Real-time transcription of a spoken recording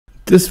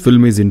This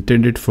film is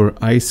intended for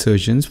eye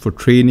surgeons for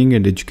training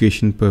and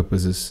education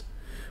purposes.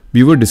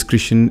 Viewer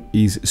discretion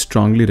is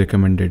strongly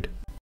recommended.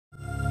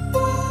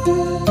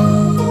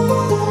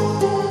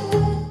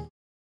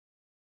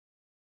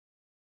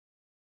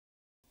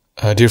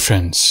 Dear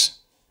friends,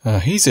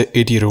 he's an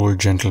 80-year-old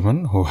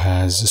gentleman who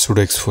has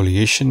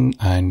pseudoexfoliation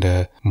and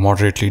a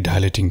moderately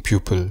dilating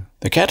pupil.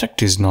 The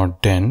cataract is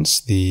not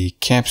dense. The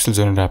capsule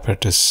zonal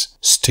apparatus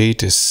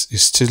status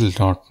is still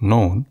not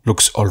known.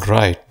 Looks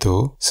alright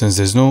though, since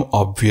there's no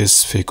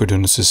obvious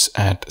phacodonosis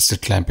at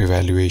slit lamp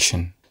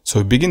evaluation.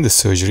 So we begin the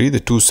surgery. The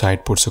two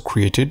side ports are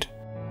created.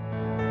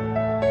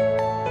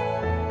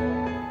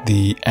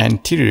 The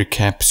anterior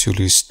capsule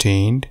is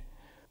stained.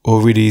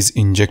 OVD is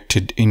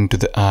injected into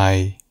the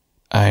eye,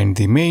 and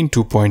the main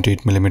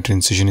 2.8mm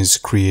incision is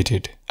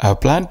created. I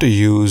plan to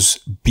use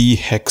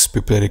Bhex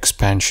pupillary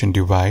expansion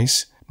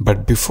device,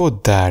 but before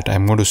that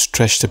I'm going to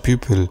stretch the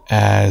pupil,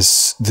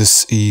 as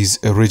this is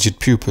a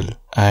rigid pupil,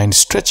 and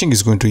stretching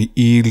is going to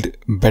yield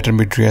better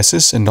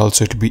mydriasis, and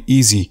also it will be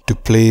easy to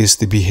place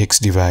the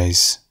Bhex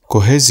device.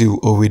 Cohesive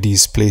OVD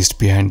is placed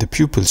behind the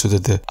pupil so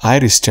that the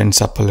iris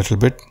stands up a little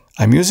bit.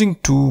 I'm using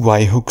two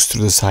Y hooks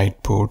through the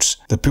side ports.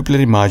 The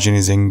pupillary margin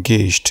is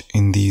engaged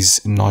in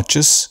these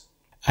notches,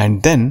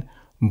 and then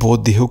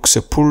both the hooks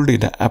are pulled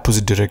in the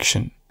opposite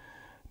direction.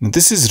 Now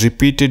this is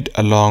repeated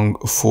along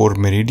 4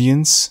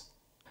 meridians,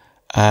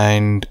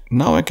 and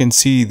now I can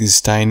see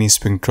these tiny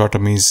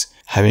sphincterotomies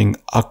having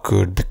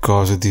occurred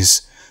because of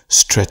this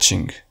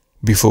stretching.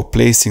 Before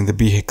placing the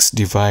Bhex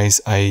device,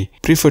 I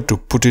prefer to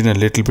put in a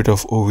little bit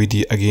of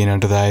OVD again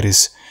under the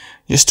iris,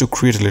 just to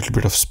create a little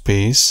bit of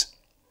space.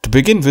 To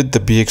begin with, the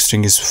Bhex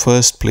ring is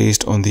first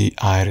placed on the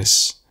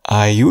iris.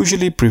 I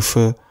usually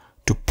prefer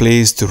to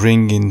place the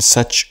ring in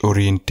such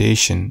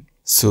orientation.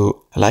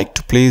 So I like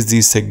to place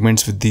these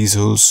segments with these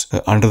holes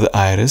under the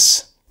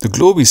iris. The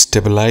globe is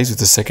stabilized with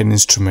the second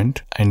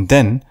instrument, and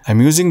then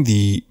I'm using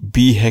the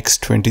Bhex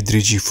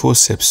 23G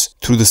forceps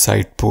through the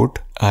side port.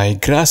 I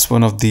grasp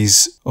one of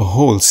these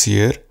holes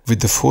here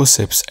with the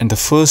forceps, and the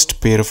first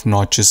pair of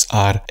notches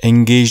are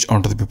engaged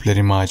onto the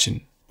pupillary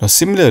margin. Now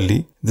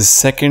similarly, the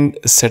second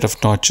set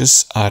of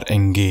notches are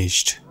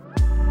engaged.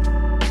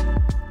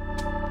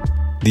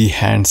 The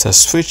hands are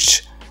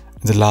switched.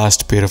 The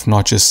last pair of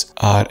notches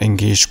are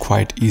engaged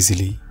quite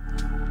easily.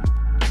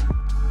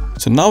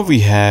 So now we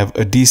have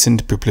a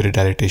decent pupillary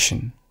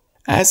dilatation.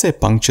 As I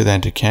puncture the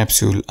anterior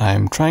capsule, I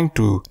am trying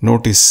to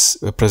notice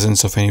the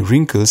presence of any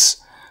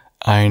wrinkles,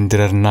 and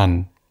there are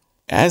none.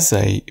 As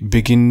I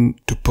begin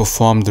to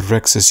perform the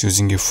Rexus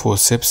using a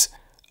forceps,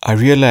 I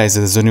realize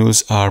that the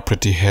zonules are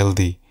pretty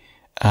healthy,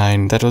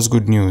 and that was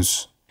good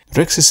news.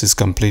 Rexus is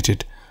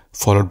completed,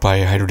 followed by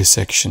a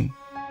hydrodissection.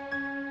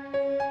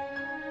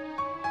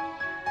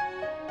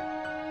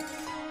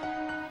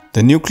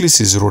 The nucleus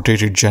is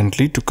rotated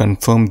gently to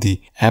confirm the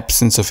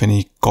absence of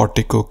any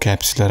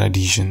corticocapsular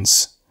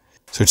adhesions.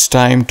 So it's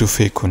time to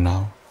phaco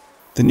now.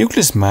 The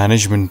nucleus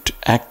management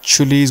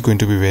actually is going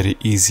to be very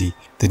easy.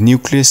 The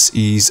nucleus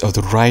is of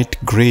the right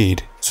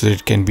grade so that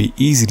it can be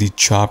easily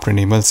chopped and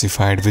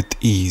emulsified with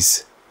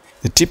ease.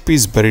 The tip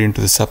is buried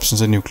into the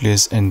substance of the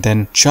nucleus and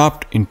then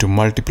chopped into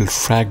multiple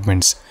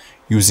fragments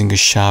using a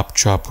sharp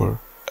chopper.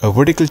 A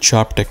vertical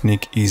chop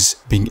technique is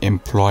being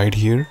employed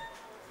here.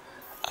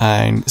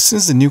 And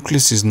since the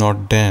nucleus is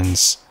not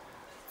dense,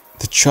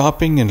 the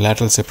chopping and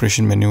lateral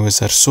separation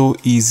maneuvers are so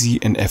easy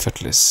and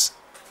effortless.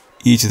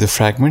 Each of the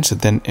fragments are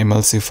then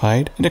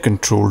emulsified in a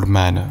controlled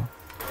manner.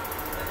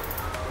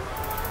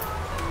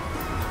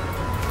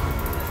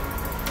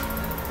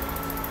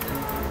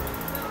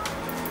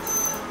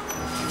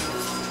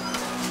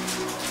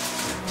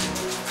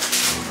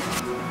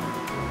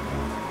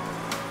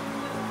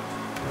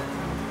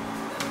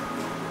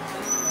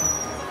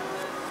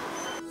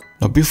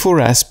 Now before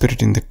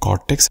aspirating the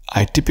cortex,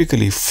 I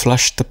typically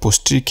flush the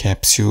posterior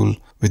capsule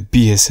with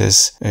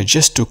BSS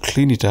just to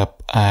clean it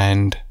up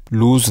and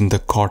loosen the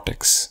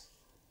cortex.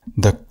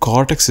 The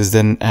cortex is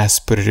then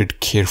aspirated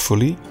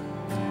carefully.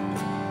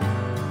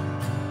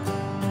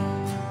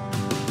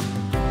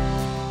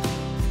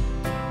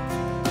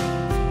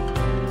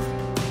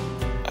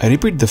 I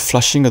repeat the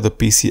flushing of the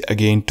PC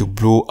again to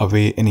blow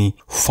away any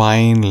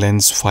fine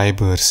lens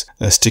fibers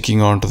sticking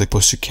onto the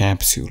posterior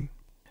capsule.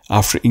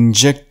 After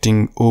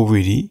injecting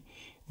OVD,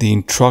 the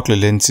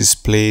intraocular lens is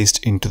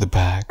placed into the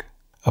bag.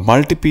 A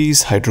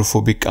multi-piece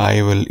hydrophobic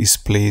IOL is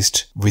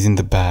placed within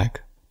the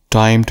bag.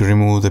 Time to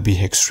remove the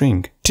Bhex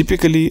ring.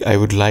 Typically, I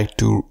would like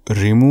to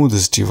remove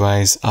this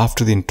device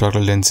after the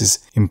intraocular lens is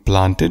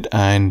implanted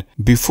and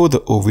before the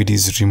OVD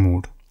is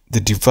removed.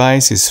 The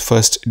device is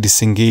first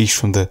disengaged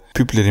from the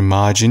pupillary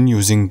margin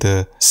using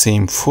the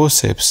same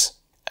forceps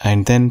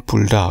and then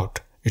pulled out.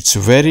 It's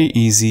very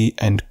easy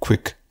and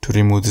quick to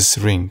remove this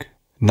ring.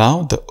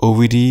 Now the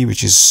OVD,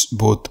 which is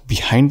both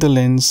behind the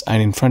lens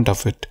and in front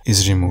of it,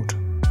 is removed.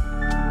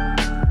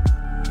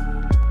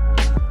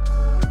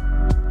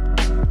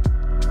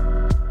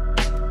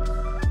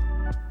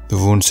 The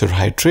wounds are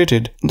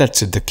hydrated, and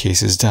that's it, the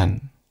case is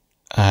done.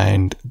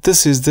 And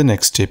this is the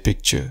next day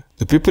picture.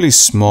 The pupil is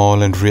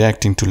small and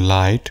reacting to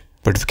light,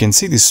 but we can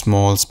see the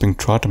small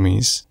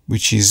sphincterotomies,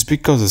 which is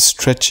because of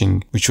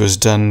stretching which was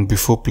done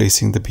before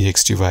placing the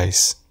Bhex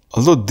device.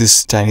 Although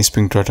these tiny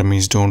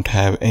sphincterotomies don't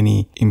have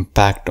any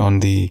impact on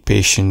the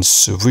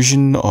patient's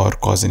vision or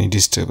cause any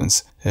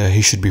disturbance,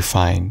 he should be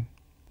fine.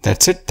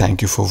 That's it.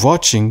 Thank you for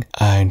watching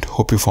and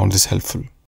hope you found this helpful.